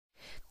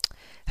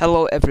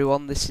Hello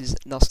everyone, this is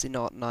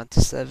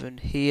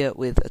NastyNot97 here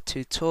with a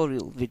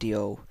tutorial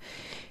video.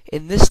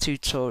 In this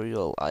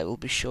tutorial I will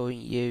be showing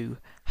you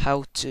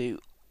how to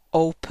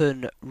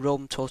open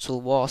Rome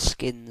Total War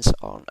skins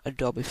on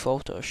Adobe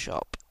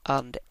Photoshop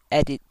and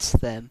edit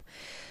them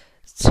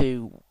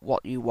to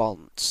what you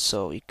want,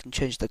 so you can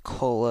change the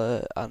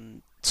colour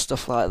and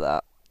stuff like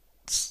that.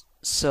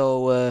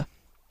 So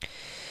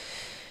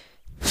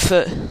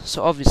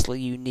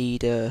obviously you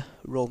need a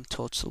Rome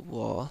Total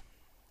War.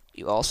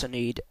 You also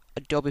need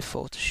Adobe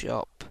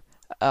Photoshop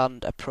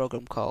and a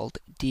program called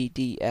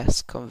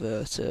DDS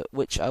Converter,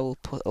 which I will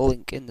put a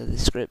link in the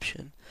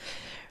description.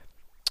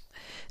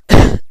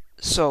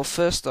 So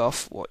first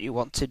off, what you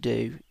want to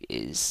do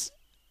is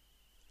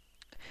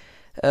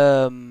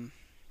open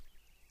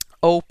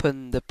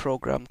the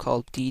program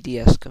called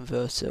DDS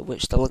Converter,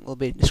 which the link will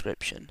be in the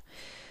description.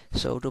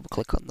 So double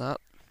click on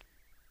that.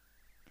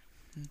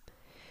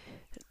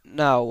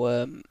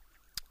 Now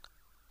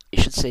it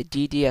should say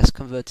DDS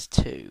Converter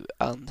 2,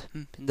 and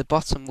in the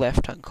bottom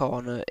left hand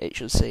corner it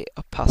should say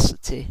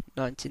opacity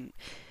and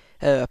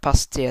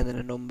then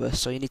a number,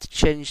 so you need to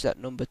change that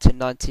number to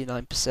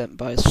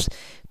 99%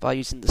 by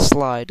using the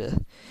slider.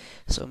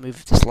 So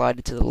move the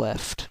slider to the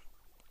left.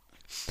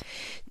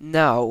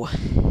 Now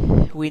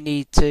we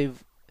need to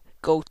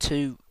go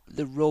to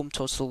the Rome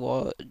Total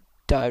War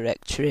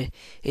directory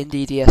in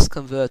DDS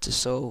Converter.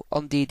 So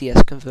on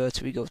DDS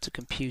Converter we go to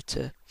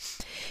Computer,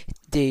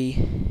 the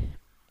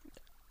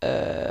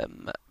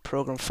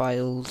program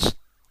files,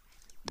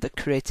 the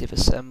Creative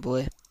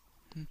Assembly,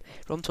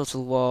 Rome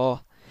Total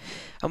War,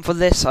 and for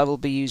this I will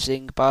be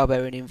using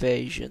Barbarian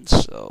Invasion.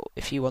 So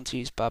if you want to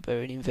use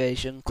Barbarian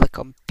Invasion, click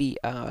on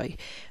BI,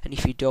 and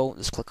if you don't,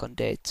 just click on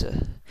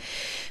Data.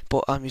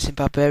 But I'm using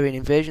Barbarian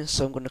Invasion,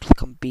 so I'm going to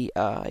click on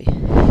BI.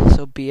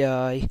 So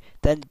BI,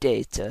 then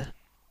Data,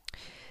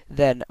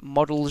 then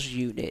Models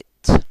Unit.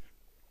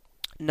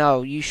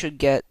 Now you should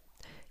get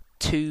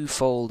two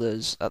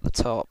folders at the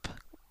top,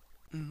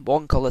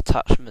 one called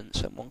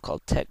Attachments and one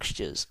called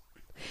Textures.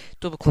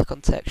 Double click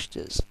on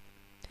Textures.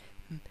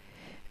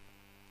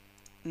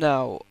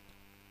 Now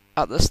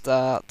at the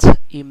start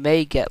you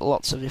may get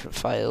lots of different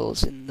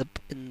files in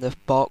the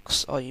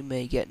box, or you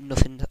may get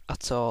nothing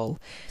at all.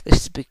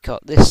 This is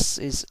because this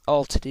is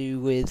all to do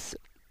with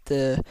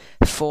the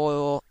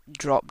 4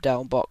 drop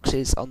down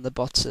boxes on the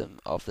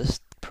bottom of this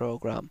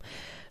program.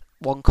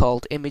 One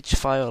called Image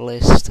File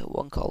List,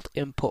 one called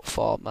Input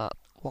Format,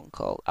 one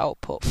called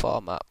Output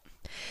Format.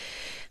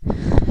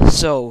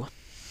 So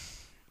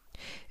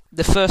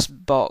the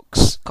first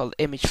box called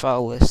Image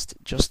File List,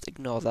 just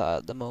ignore that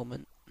at the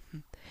moment.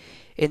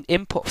 In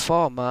Input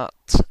Format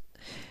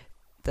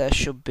there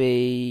should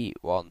be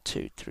 1,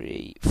 2,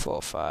 3,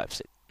 4, 5,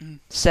 6,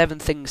 7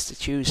 things to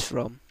choose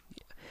from.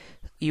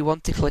 You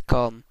want to click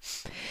on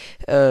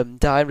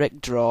Direct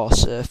Draw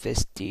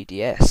Surface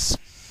DDS.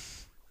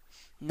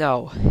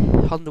 Now,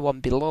 on the one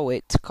below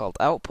it called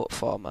Output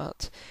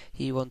Format,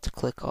 you want to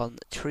click on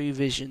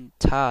TrueVision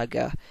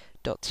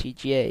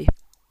Targa.tga.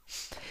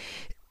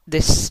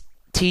 This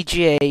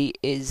TGA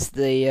is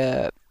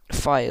the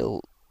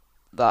file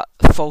that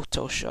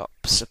Photoshop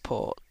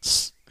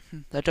supports.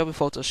 Adobe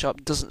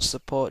Photoshop doesn't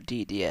support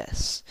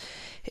DDS.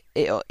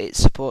 It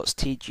supports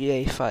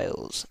TGA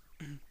files.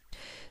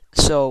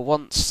 So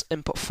once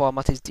input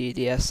format is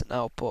DDS and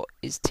output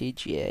is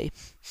TGA,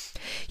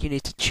 you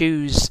need to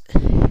choose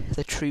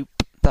the troop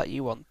that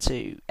you want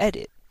to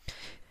edit,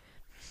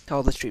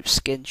 or the troop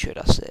skin should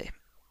I say.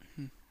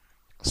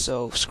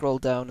 So scroll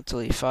down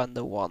until you find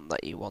the one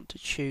that you want to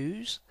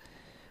choose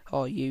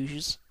or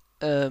use.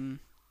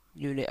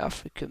 Unit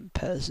African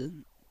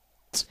Peasant,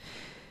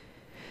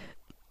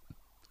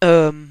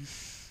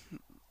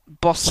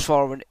 Boss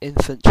Foreign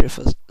Infantry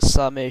for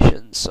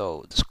Sarmatian.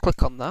 So just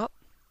click on that,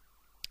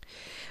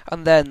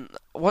 and then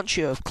once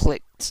you have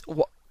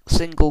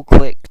single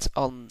clicked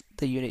on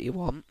the unit you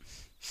want,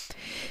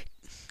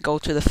 go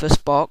to the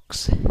first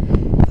box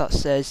that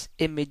says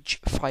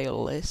Image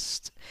File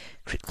List,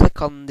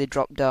 click on the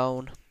drop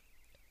down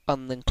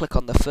and then click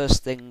on the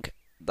first thing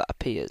that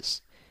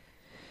appears.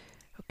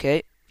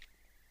 Okay,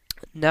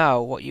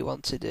 now what you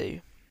want to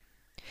do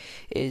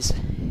is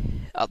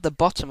at the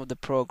bottom of the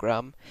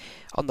program,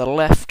 on the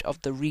left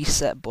of the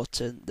reset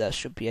button, there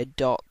should be a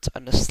dot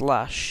and a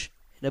slash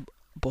in a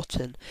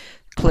button.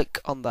 Click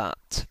on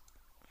that.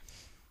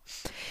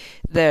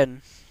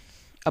 Then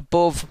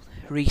above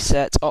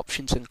Reset,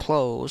 Options and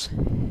Close,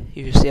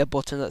 you see a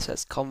button that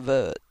says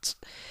Convert.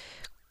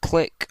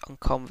 Click on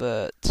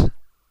Convert,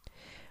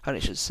 and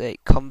it should say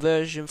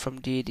Conversion from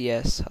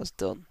DDS has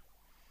done.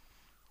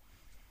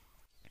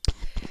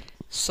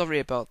 Sorry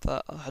about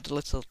that, I had a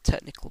little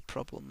technical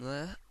problem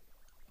there,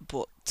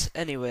 but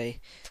anyway,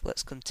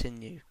 let's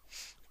continue.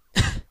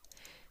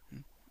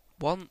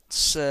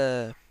 Once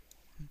the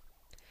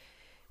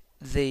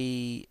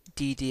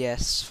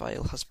DDS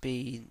file has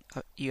been,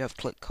 you have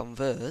clicked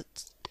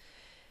Convert,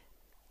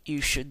 you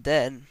should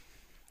then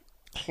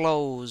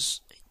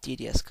close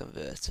DDS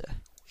Converter,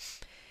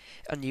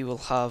 and you will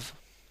have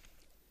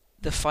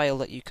the file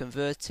that you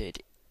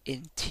converted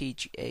in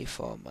TGA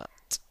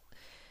format.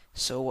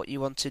 So what you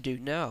want to do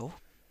now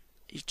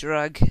is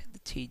drag the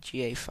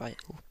TGA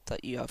file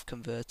that you have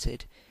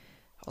converted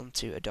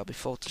onto Adobe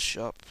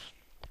Photoshop,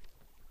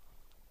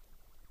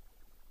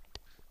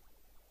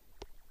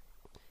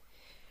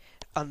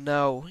 and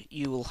now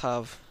you will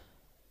have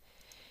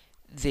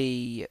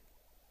the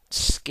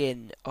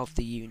skin of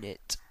the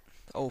unit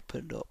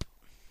opened up.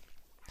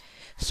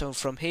 So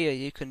from here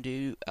you can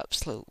do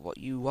absolutely what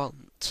you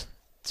want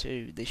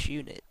to this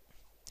unit.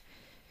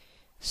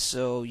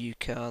 So you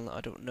can,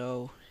 I don't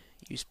know,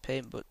 use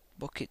paint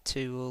bucket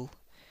tool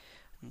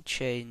and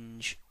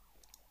change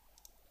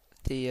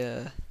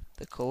the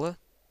colour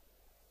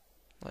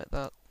like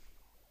that.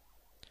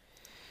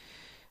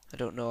 I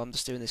don't know, I'm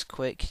just doing this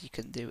quick. You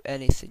can do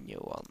anything you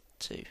want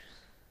to.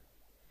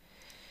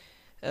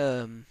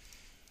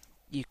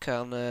 You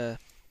can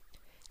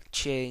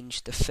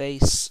change the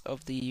face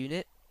of the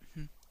unit.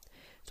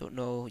 Don't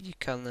know, you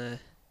can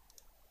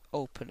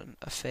open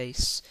a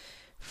face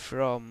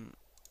from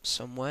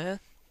somewhere.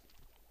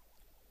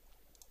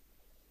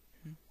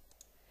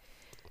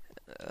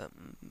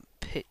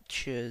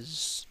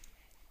 Pictures.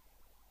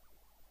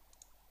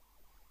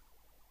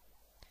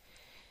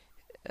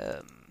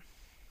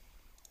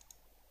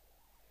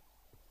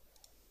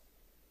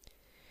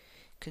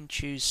 Can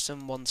choose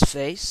someone's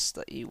face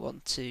that you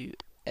want to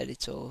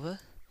edit over.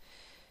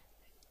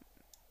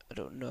 I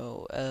don't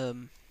know.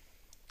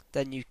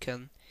 Then you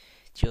can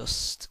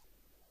just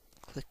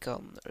click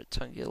on the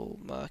rectangular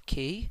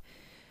marquee,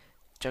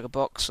 drag a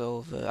box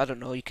over. I don't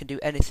know, you can do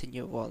anything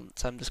you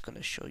want. I'm just going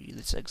to show you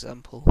this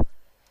example.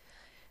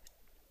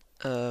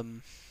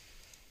 You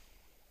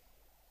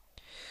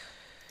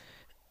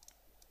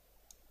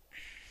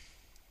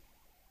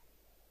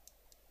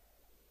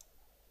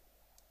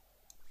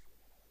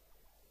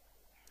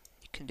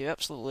can do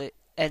absolutely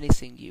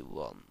anything you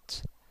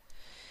want.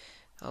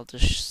 I'll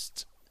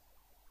just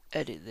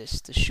edit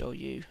this to show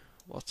you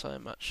what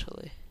I'm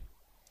actually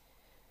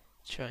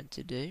trying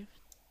to do.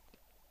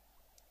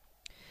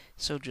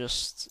 So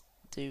just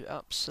do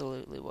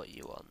absolutely what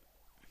you want.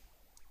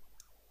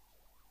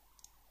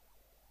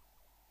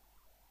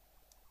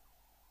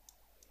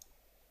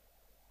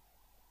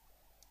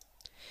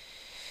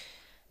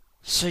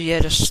 So yeah,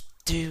 just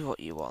do what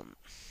you want.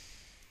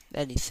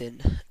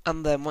 Anything.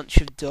 And then once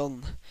you've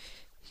done,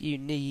 you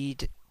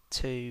need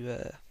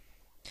to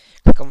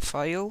click on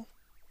File,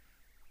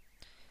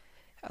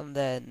 and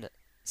then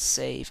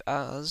Save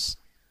As,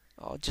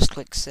 or just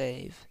click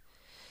Save,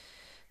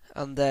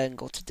 and then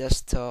go to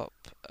Desktop,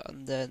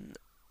 and then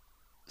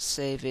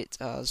save it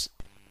as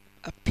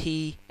a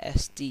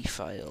PSD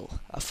file,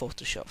 a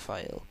Photoshop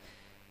file.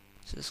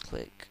 So just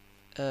click,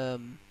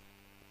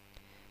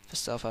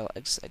 first off I'll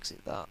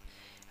exit that,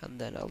 and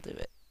then I'll do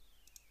it.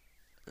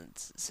 And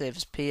save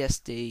as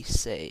PSD,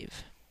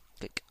 save.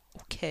 Click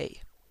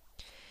OK.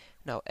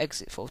 Now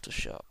exit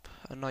Photoshop,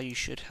 and now you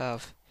should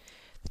have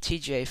the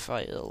TGA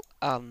file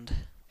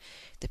and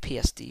the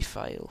PSD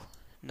file.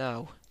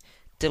 Now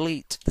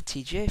delete the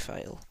TGA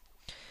file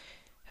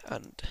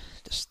and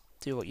just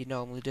do what you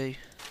normally do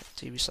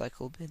to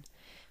recycle bin,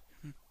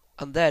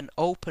 and then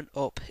open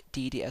up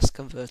DDS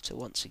Converter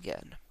once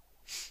again.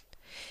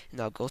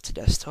 Now go to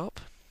Desktop,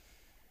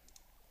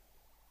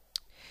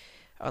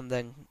 and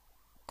then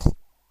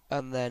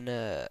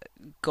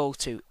go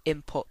to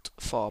Input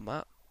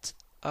Format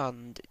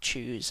and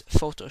choose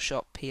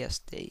Photoshop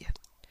PSD,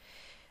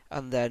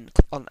 and then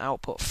on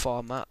Output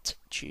Format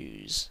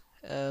choose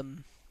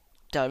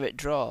Direct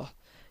Draw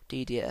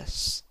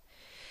DDS.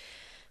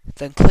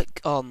 Then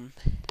click on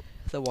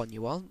the one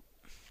you want.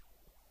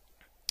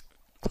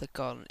 Click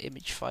on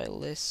Image File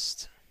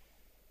List.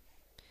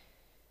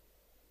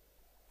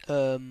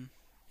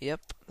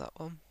 Yep, that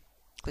one.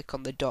 Click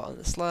on the dot and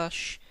the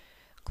slash.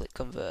 Click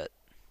Convert.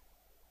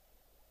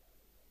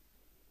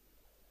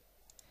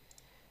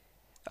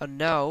 And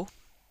now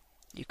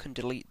you can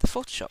delete the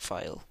Photoshop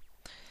file,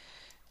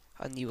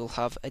 and you will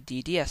have a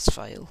DDS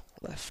file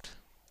left.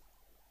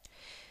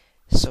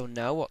 So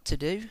now what to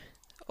do?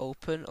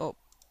 Open up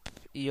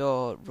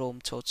your Rome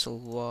Total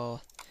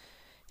War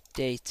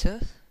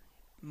data,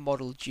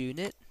 modeled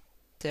unit,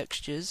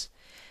 textures,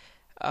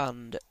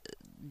 and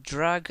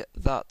drag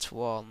that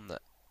one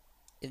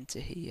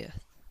into here.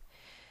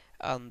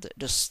 And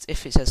just,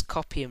 if it says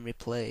copy and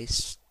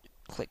replace,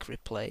 click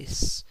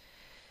replace.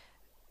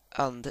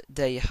 And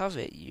there you have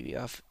it, you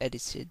have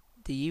edited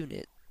the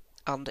unit.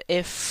 And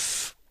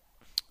if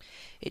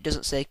it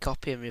doesn't say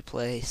copy and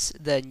replace,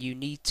 then you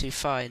need to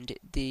find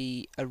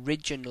the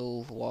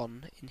original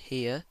one in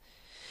here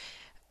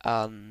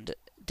and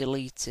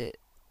delete it.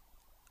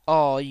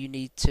 Or you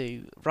need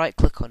to right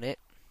click on it,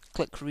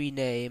 click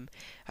rename,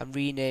 and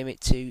rename it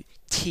to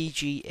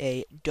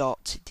tga.dd.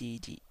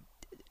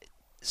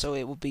 So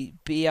it will be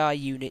BR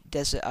unit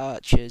Desert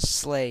Archers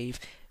slave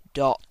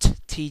 .tga.dds.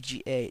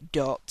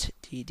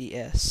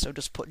 So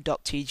just put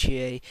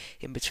 .tga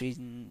in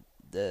between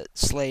the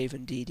slave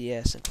and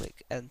DDS and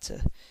click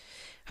enter.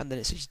 And then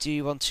it says, do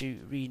you want to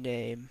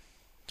rename?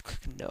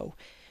 Click no.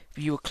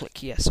 You will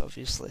click yes,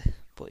 obviously.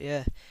 But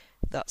yeah,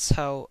 That's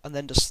how, and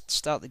then just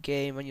start the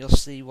game and you'll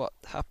see what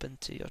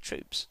happened to your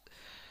troops.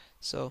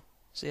 So,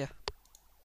 so yeah.